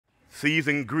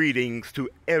Seasoned greetings to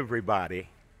everybody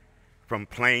from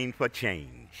Playing for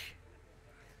Change.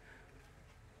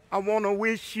 I want to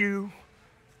wish you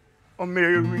a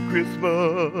Merry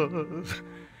Christmas.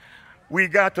 We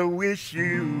got to wish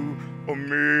you a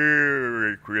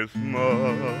Merry Christmas.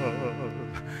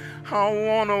 I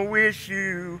want to wish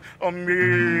you a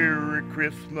Merry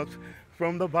Christmas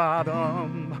from the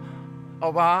bottom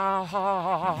of our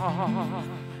hearts.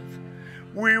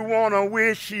 We want to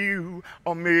wish you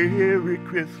a Merry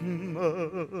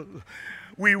Christmas.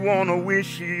 We want to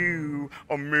wish you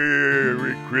a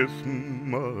Merry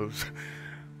Christmas.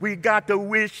 We got to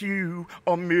wish you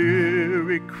a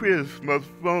Merry Christmas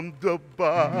from the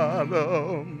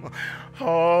bottom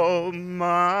of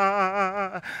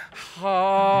my heart.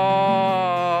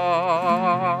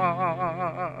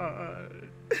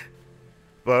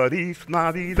 Feliz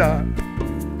Navidad.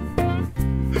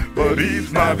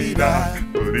 Feliz Navidad,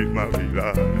 Feliz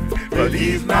Navidad,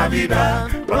 Feliz Navidad,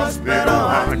 próspero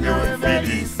año y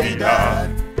felicidad.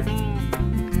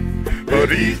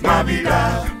 Feliz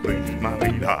Navidad, Feliz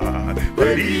Navidad,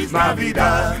 Feliz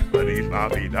Navidad, Feliz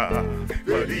Navidad,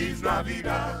 Feliz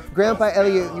Navidad. Grandpa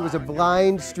Elliott, he was a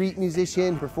blind street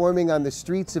musician performing on the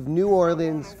streets of New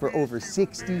Orleans for over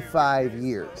 65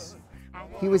 years.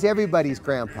 He was everybody's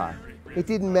grandpa. It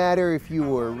didn't matter if you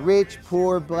were rich,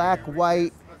 poor, black,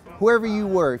 white, whoever you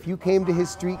were. If you came to his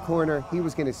street corner, he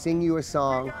was going to sing you a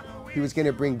song. He was going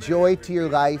to bring joy to your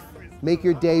life, make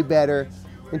your day better.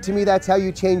 And to me, that's how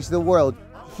you change the world.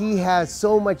 He has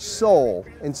so much soul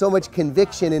and so much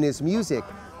conviction in his music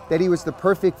that he was the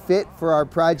perfect fit for our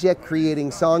project, creating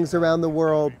songs around the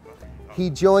world. He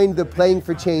joined the Playing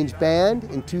for Change band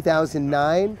in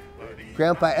 2009.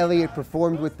 Grandpa Elliott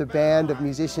performed with the band of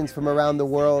musicians from around the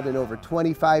world in over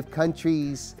 25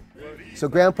 countries. So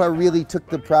Grandpa really took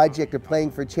the project of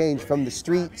Playing for Change from the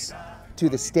streets to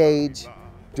the stage,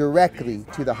 directly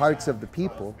to the hearts of the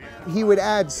people. He would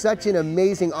add such an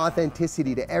amazing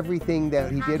authenticity to everything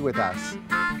that he did with us.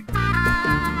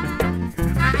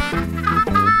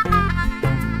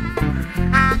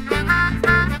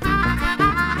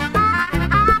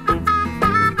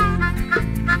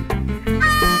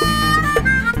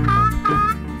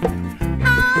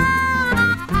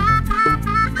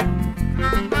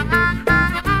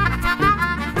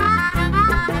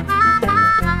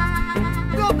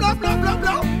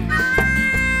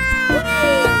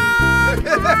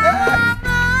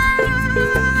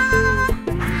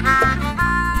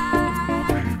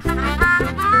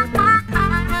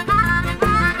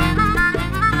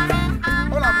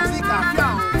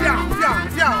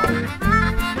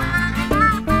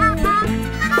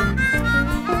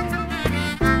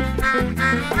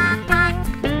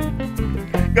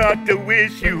 Got to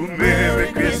wish you a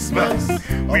Merry Christmas.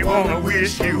 We want to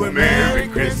wish you a Merry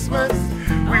Christmas.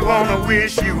 We want to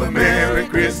wish you a Merry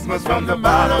Christmas from the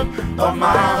bottom of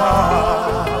my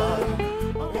heart.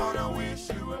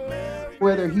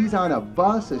 Whether he's on a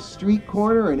bus, a street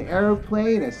corner, an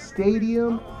airplane, a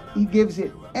stadium, he gives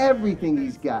it everything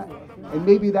he's got. And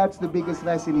maybe that's the biggest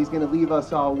lesson he's going to leave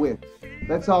us all with.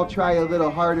 Let's all try a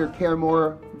little harder, care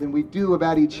more than we do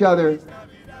about each other,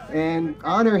 and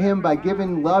honor him by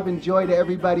giving love and joy to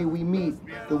everybody we meet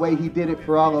the way he did it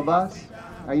for all of us.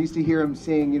 I used to hear him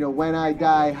sing, you know, when I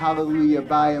die, hallelujah,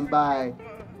 by and by,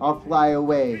 I'll fly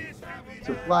away.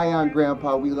 So fly on,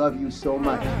 Grandpa, we love you so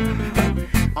much.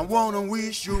 I want to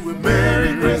wish you a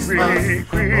Merry Christmas.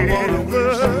 I want to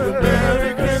wish you a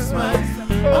Merry Christmas.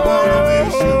 I want to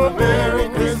wish you a Merry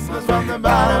Christmas from the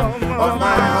bottom of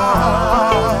my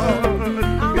heart.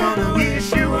 I want to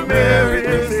wish you a Merry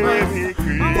Christmas.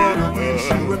 I want to wish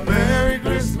you a Merry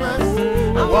Christmas.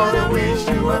 I want to wish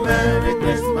you a Merry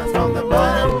Christmas from the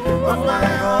bottom of my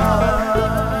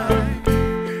heart.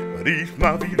 Feliz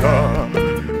Navidad.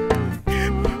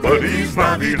 Feliz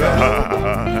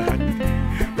Navidad.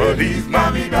 Feliz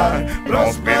Navidad,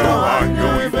 próspero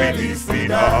año y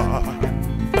felicidad.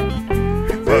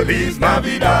 Feliz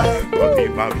Navidad, Feliz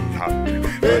Navidad,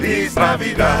 Feliz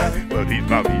Navidad, Feliz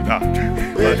Navidad,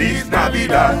 Feliz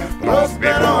Navidad,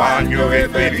 próspero año y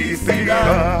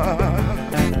felicidad.